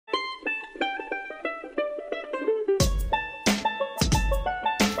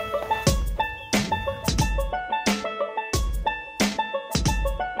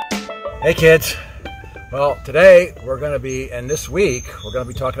Hey kids, well today we're going to be, and this week, we're going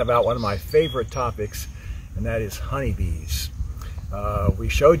to be talking about one of my favorite topics, and that is honeybees. We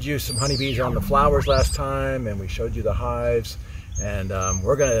showed you some honeybees on the flowers last time, and we showed you the hives, and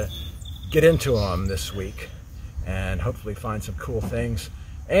we're going to get into them this week and hopefully find some cool things,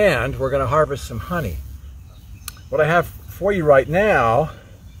 and we're going to harvest some honey. What I have for you right now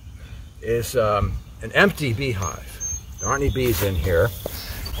is an empty beehive. There aren't any bees in here.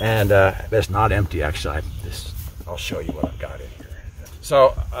 And it's not empty, actually. I'll show you what I've got in here.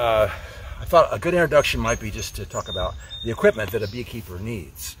 So I thought a good introduction might be just to talk about the equipment that a beekeeper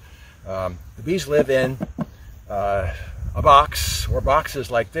needs. The bees live in a box or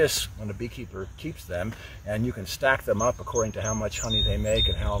boxes like this when a beekeeper keeps them, and you can stack them up according to how much honey they make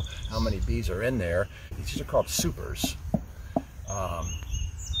and how many bees are in there. These are called supers.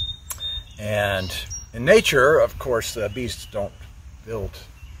 And in nature, of course, bees don't build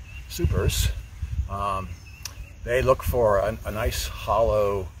supers. They look for a nice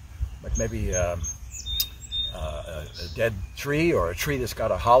hollow, like maybe a dead tree or a tree that's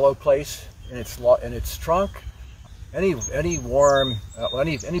got a hollow place in its trunk. Any warm,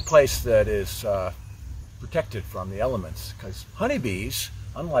 any place that is protected from the elements, because honeybees,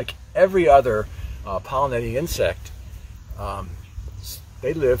 unlike every other pollinating insect,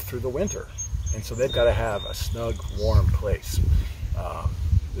 they live through the winter, and so they've got to have a snug, warm place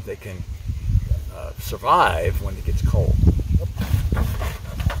that they can survive when it gets cold.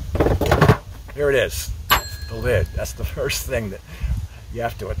 Here it is, the lid. That's the first thing that you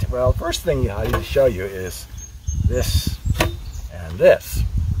have to, well, the first thing I need to show you is this and this.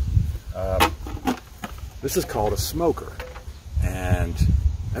 This is called a smoker, and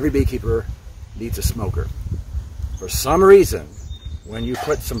every beekeeper needs a smoker. For some reason, when you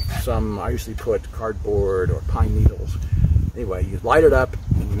put I usually put cardboard or pine needles. Anyway, you light it up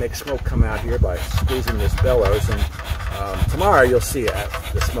and you make smoke come out here by squeezing this bellows, and tomorrow you'll see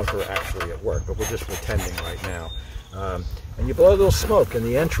the smoker actually at work, but we're just pretending right now. And you blow a little smoke in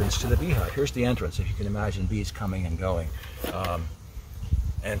the entrance to the beehive. Here's the entrance, if you can imagine bees coming and going.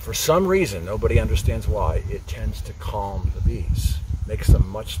 And for some reason, nobody understands why, it tends to calm the bees, makes them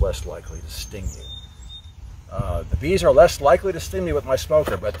much less likely to sting you. The bees are less likely to sting me with my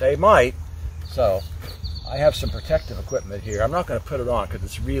smoker, but they might, so I have some protective equipment here. I'm not going to put it on because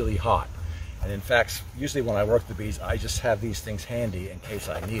it's really hot. And in fact, usually when I work the bees, I just have these things handy in case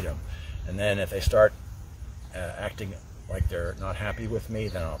I need them. And then if they start acting like they're not happy with me,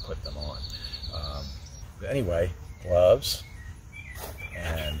 then I'll put them on. But anyway, gloves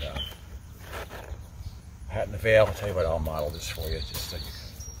and hat and a veil. I'll tell you what, I'll model this for you just so you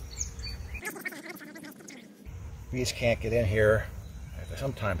can. Bees can't get in here.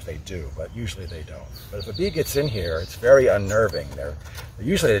 Sometimes they do, but usually they don't. But if a bee gets in here, it's very unnerving. They're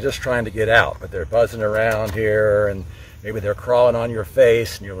just trying to get out, but they're buzzing around here, and maybe they're crawling on your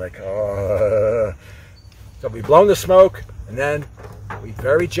face, and you're like, oh. So we've blown the smoke, and then we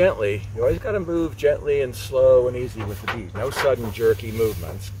very gently, you always got to move gently and slow and easy with the bees. No sudden jerky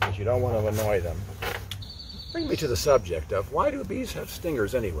movements, because you don't want to annoy them. Bring me to the subject of, why do bees have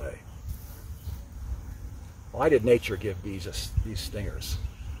stingers anyway? Why did nature give bees these stingers?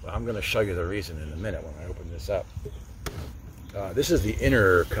 Well, I'm going to show you the reason in a minute when I open this up. This is the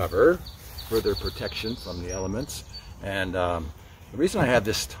inner cover for their protection from the elements. And the reason I have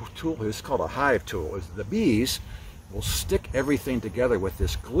this tool is called a hive tool, is the bees will stick everything together with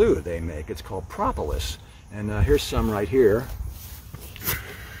this glue they make. It's called propolis. And here's some right here.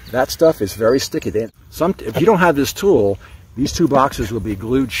 That stuff is very sticky. If you don't have this tool, these two boxes will be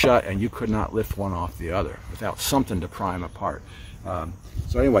glued shut, and you could not lift one off the other without something to pry them apart.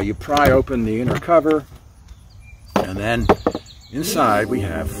 So anyway, you pry open the inner cover, and then inside we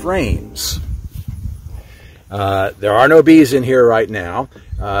have frames. There are no bees in here right now.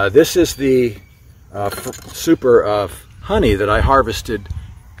 This is the super of honey that I harvested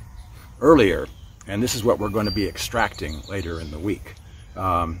earlier, and this is what we're going to be extracting later in the week.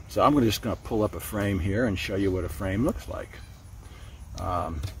 So I'm just going to pull up a frame here and show you what a frame looks like.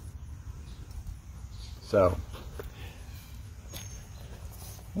 So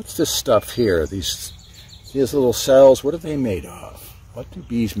what's this stuff here? These little cells, what are they made of? What do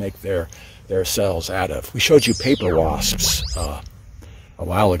bees make their cells out of? We showed you paper wasps a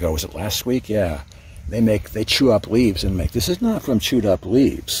while ago. Was it last week? Yeah. They chew up leaves and make. This is not from chewed up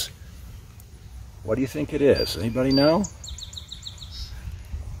leaves. What do you think it is? Anybody know?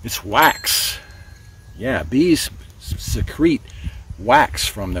 It's wax. Yeah, bees secrete wax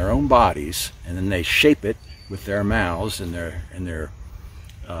from their own bodies, and then they shape it with their mouths and their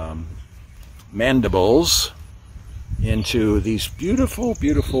mandibles, into these beautiful,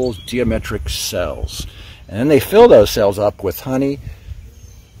 beautiful geometric cells. And then they fill those cells up with honey,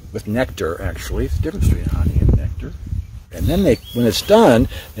 with nectar actually. It's the difference between honey and nectar. And then when it's done,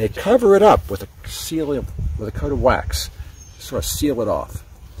 they cover it up with a coat of wax, sort of seal it off.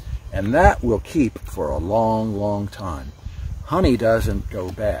 And that will keep for a long, long time. Honey doesn't go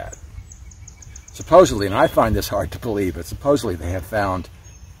bad. Supposedly, and I find this hard to believe, but supposedly they have found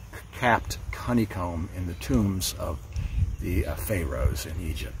capped honeycomb in the tombs of the pharaohs in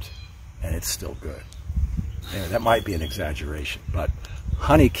Egypt, and it's still good. Anyway, that might be an exaggeration, but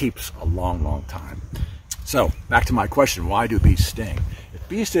honey keeps a long, long time. So, back to my question, why do bees sting? If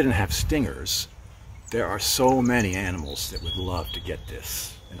bees didn't have stingers, there are so many animals that would love to get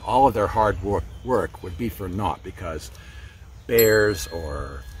this, and all of their hard work would be for naught, because bears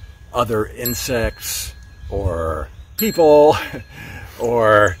or other insects or people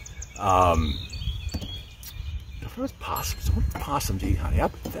or if it was possums, I wonder if possums eat honey. I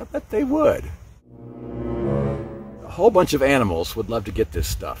bet they would. A whole bunch of animals would love to get this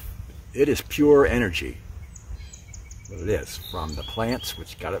stuff. It is pure energy. What it is, from the plants,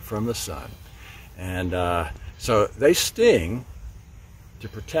 which got it from the sun. And so they sting to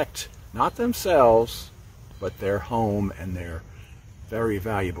protect not themselves, but their home and their very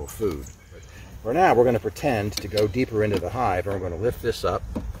valuable food. For now, we're going to pretend to go deeper into the hive, and we're going to lift this up.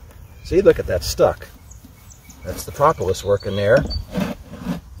 See, look at that stuck. That's the propolis working there.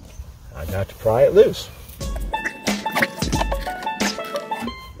 I got to pry it loose.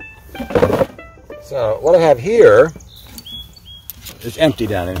 So what I have here is empty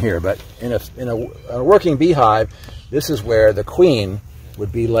down in here, but in a working beehive, this is where the queen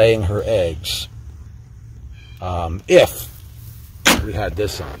would be laying her eggs. If we had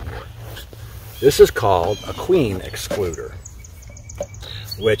this on here. This is called a queen excluder,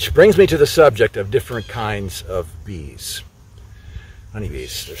 which brings me to the subject of different kinds of bees.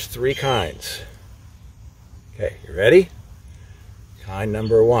 Honeybees, there's 3 kinds. Okay, you ready? Kind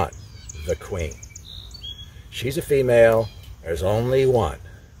number 1, the queen. She's a female, there's only one,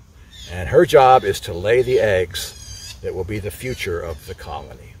 and her job is to lay the eggs that will be the future of the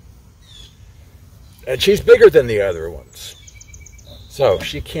colony. And she's bigger than the other ones, so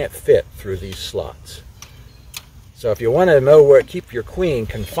she can't fit through these slots. So if you want to know where to keep your queen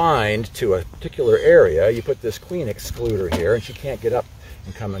confined to a particular area, you put this queen excluder here, and she can't get up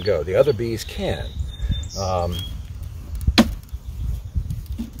and come and go. The other bees can.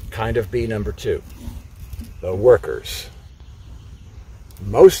 Kind of bee number 2, the workers.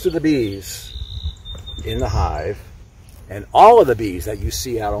 Most of the bees in the hive, and all of the bees that you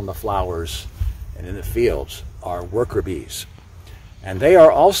see out on the flowers and in the fields, are worker bees. And they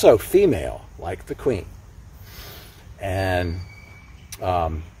are also female, like the queen. And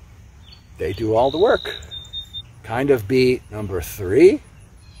they do all the work. Kind of bee number 3,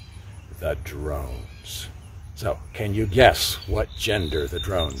 the drones. So, can you guess what gender the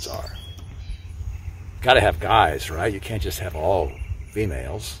drones are? Got to have guys, right? You can't just have all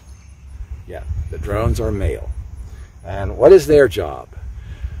females. Yeah, the drones are male. And what is their job?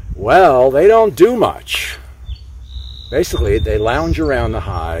 Well, they don't do much. Basically, they lounge around the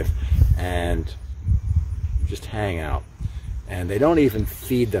hive and just hang out. And they don't even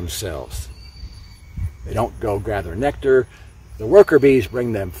feed themselves. They don't go gather nectar. The worker bees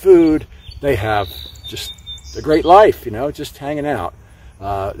bring them food. They have just a great life, you know, just hanging out.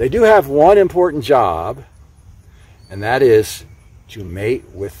 They do have one important job, and that is to mate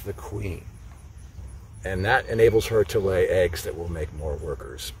with the queen. And that enables her to lay eggs that will make more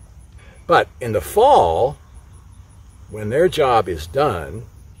workers. But in the fall, when their job is done,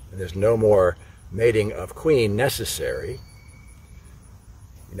 and there's no more mating of queen necessary,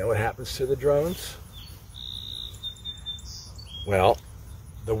 you know what happens to the drones? Well,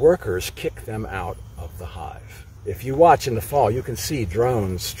 the workers kick them out of the hive. If you watch in the fall, you can see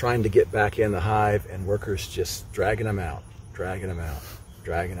drones trying to get back in the hive and workers just dragging them out, dragging them out,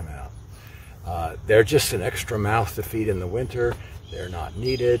 dragging them out. They're just an extra mouth to feed in the winter. They're not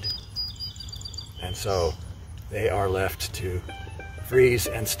needed. And so they are left to freeze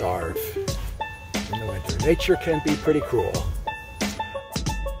and starve in the winter. Nature can be pretty cruel.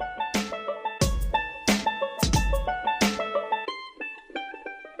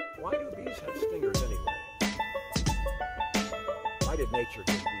 Why do bees have stingers anyway? Why did nature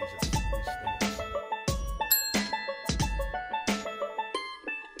give bees these stingers?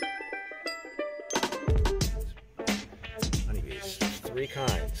 Honeybees, there's 3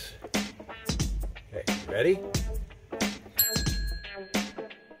 kinds. Okay, ready?